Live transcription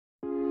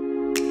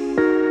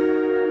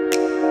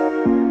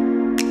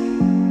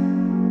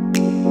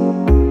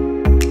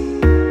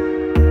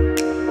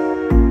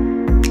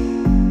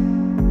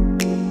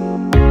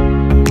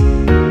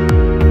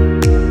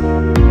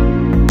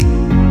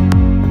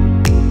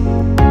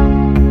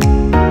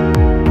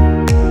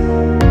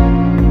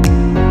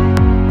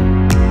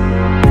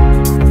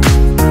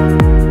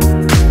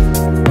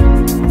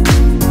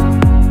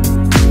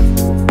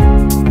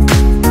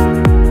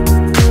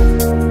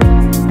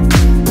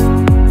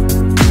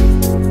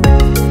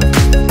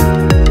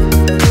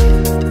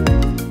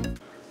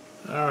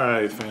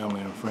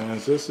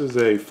friends, this is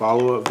a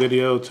follow-up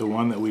video to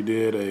one that we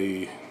did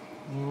a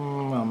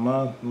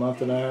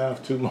month and a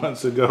half, 2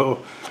 months ago.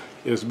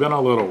 It's been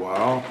a little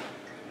while,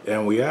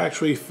 and we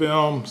actually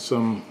filmed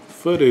some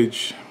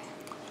footage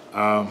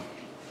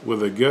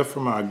with a gift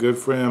from our good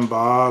friend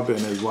Bob and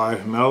his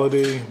wife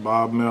Melody,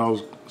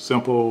 BobMel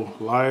Simple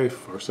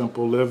Life or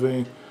Simple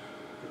Living.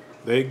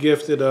 They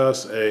gifted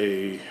us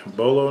a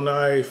bolo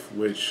knife,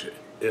 which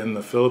in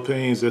the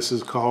Philippines this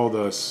is called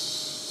a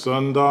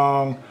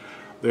Sundang.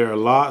 There are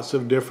lots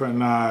of different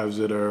knives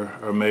that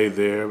are made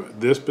there.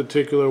 This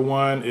particular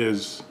one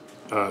is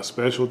a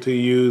specialty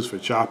used for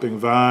chopping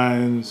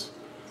vines,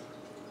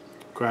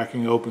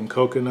 cracking open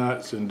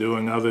coconuts, and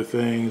doing other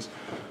things.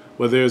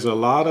 But there's a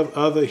lot of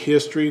other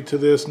history to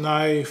this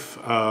knife.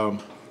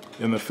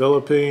 In the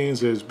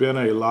Philippines, there's been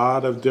a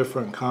lot of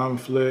different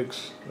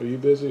conflicts. Are you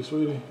busy,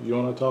 sweetie? You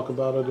want to talk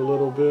about it a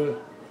little bit?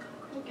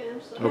 Okay,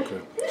 I'm sorry.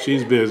 Okay,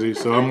 she's busy,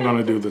 so I'm going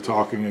to do the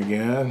talking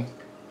again.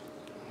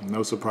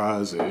 No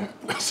surprise there.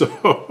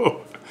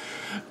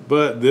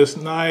 But this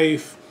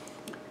knife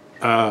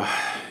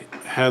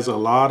has a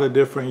lot of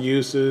different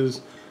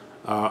uses.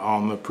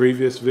 On the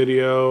previous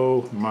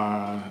video,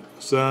 my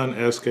son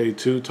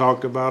SK2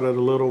 talked about it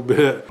a little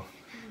bit.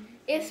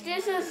 Is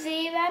this a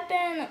Z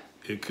weapon?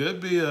 It could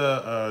be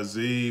a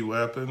Z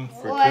weapon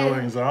for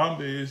killing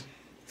zombies.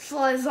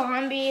 For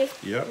zombies?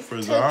 Yep,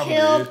 for zombies.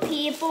 To kill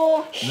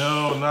people?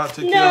 No, not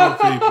to kill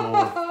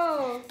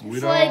people.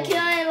 For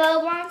killing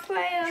Roblox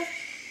players?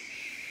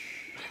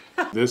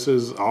 This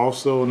is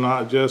also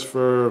not just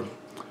for,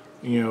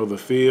 you know, the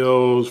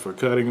fields, for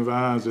cutting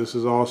vines. This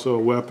is also a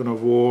weapon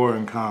of war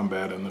and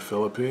combat in the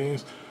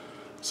Philippines.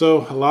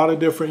 So a lot of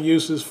different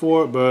uses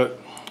for it, but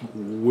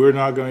we're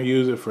not going to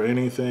use it for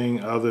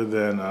anything other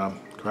than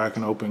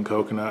cracking open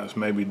coconuts,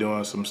 maybe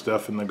doing some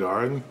stuff in the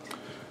garden.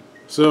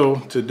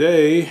 So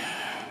today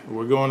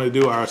we're going to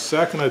do our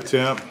second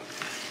attempt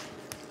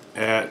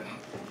at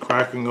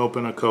cracking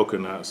open a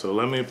coconut. So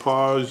let me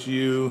pause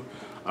you,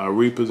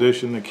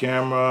 reposition the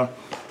camera,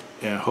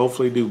 and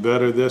hopefully do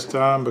better this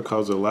time,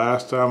 because the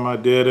last time I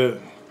did it,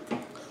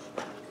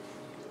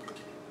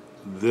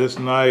 this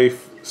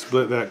knife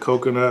split that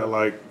coconut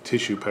like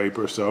tissue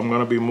paper. So I'm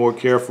going to be more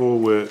careful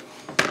with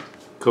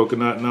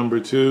coconut number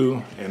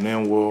 2, and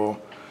then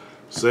we'll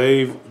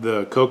save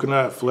the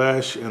coconut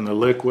flesh and the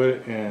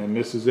liquid, and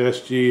Mrs.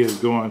 SG is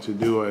going to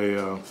do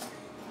a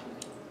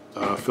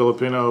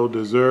Filipino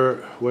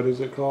dessert. What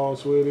is it called,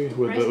 sweetie?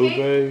 With the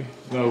ube?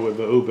 No, with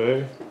the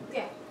ube.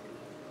 Yeah.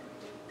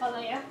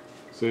 Halaya.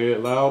 Say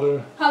it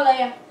louder.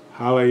 Halaya.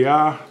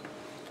 Halaya.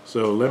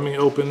 So let me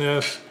open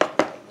this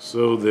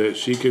so that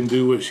she can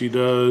do what she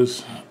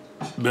does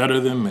better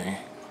than me.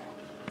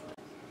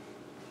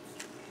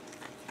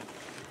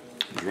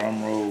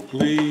 Drum roll,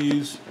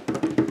 please.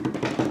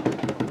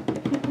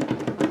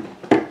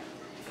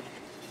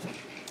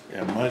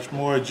 And much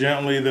more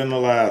gently than the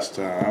last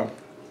time.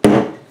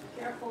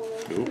 Careful.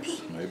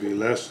 Oops, maybe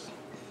less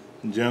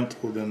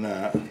gentle than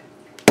that.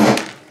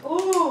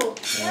 Ooh,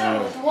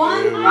 that was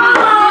one.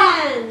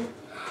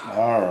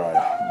 All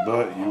right,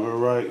 but you were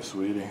right,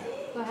 sweetie.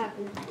 What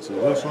happened? So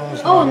this one's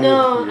oh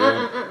no!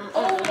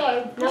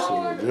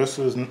 So this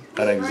is an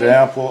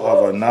example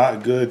of a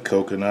not good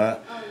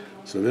coconut.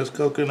 So this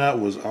coconut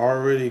was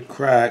already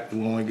cracked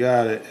when we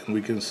got it, and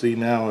we can see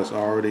now it's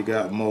already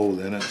got mold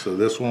in it. So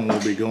this one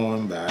will be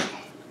going back.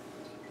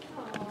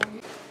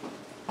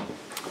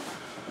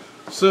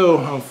 So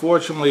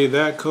unfortunately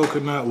that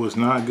coconut was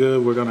not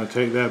good. We're going to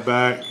take that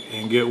back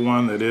and get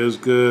one that is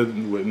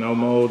good with no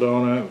mold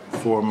on it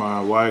for my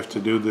wife to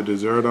do the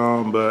dessert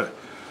on. But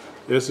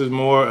this is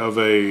more of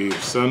a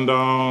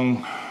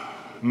Sundang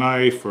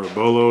knife or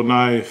bolo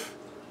knife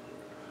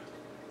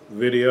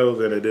video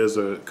than it is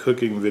a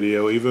cooking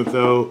video, even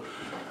though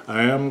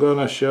I am going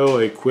to show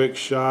a quick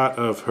shot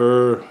of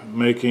her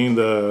making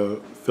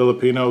the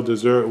Filipino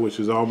dessert, which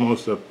is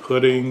almost a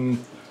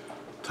pudding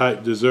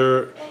type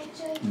dessert,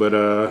 but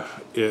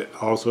it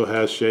also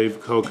has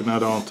shaved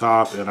coconut on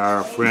top. And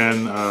our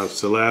friend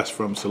Celeste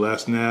from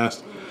Celeste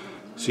Nest,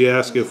 she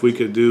asked if we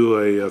could do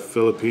a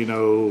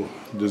Filipino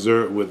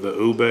dessert with the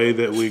ube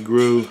that we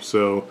grew.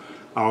 So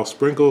I'll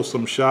sprinkle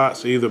some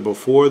shots either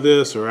before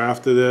this or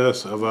after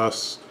this of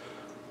us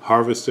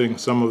harvesting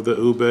some of the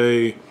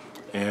ube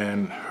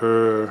and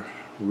her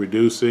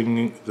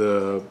reducing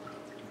the,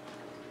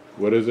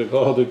 what is it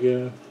called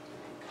again?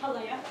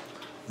 Halaya.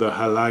 The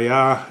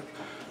halaya.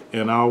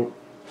 And I'll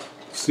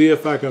see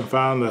if I can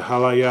find the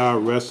halaya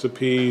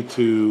recipe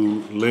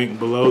to link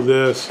below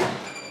this,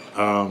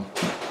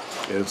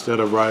 instead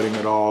of writing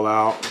it all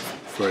out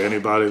for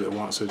anybody that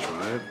wants to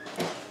try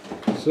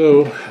it.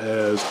 So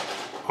as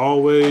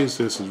always,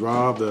 this is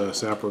Rob, the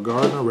Sapper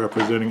Gardener,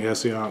 representing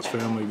Esseance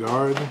Family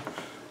Garden.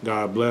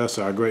 God bless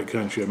our great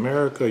country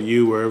America,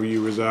 you wherever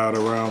you reside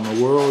around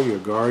the world, your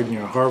garden,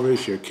 your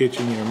harvest, your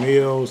kitchen, your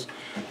meals,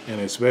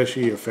 and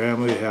especially your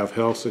family have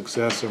health,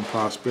 success, and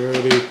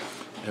prosperity.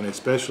 And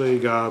especially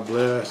God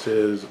bless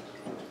his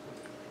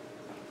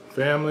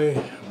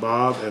family,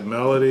 Bob and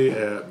Melody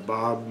at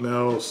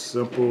BobMel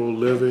Simple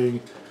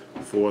Living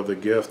for the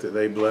gift that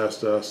they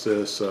blessed us,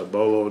 this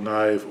bolo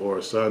knife, or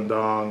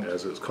Sundang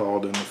as it's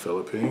called in the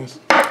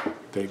Philippines.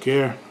 Take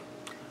care.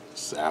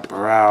 Zap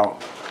her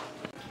out.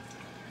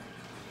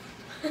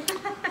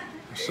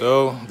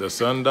 So the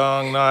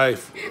Sundang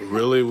knife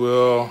really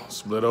will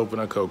split open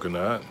a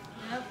coconut.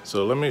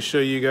 So let me show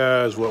you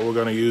guys what we're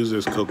going to use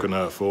this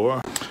coconut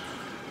for.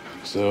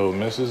 So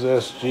Mrs.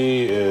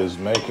 SG is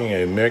making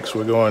a mix.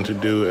 We're going to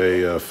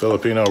do a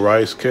Filipino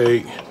rice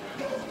cake,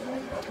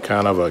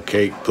 kind of a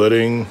cake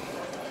pudding.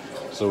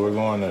 So we're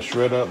going to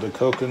shred up the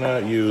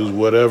coconut, use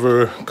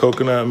whatever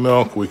coconut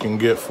milk we can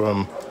get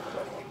from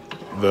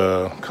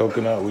the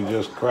coconut we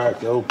just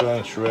cracked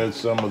open, shred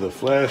some of the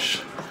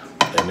flesh,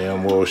 and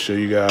then we'll show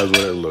you guys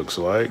what it looks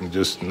like.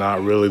 Just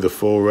not really the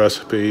full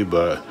recipe,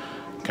 but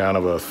kind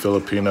of a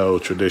Filipino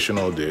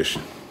traditional dish.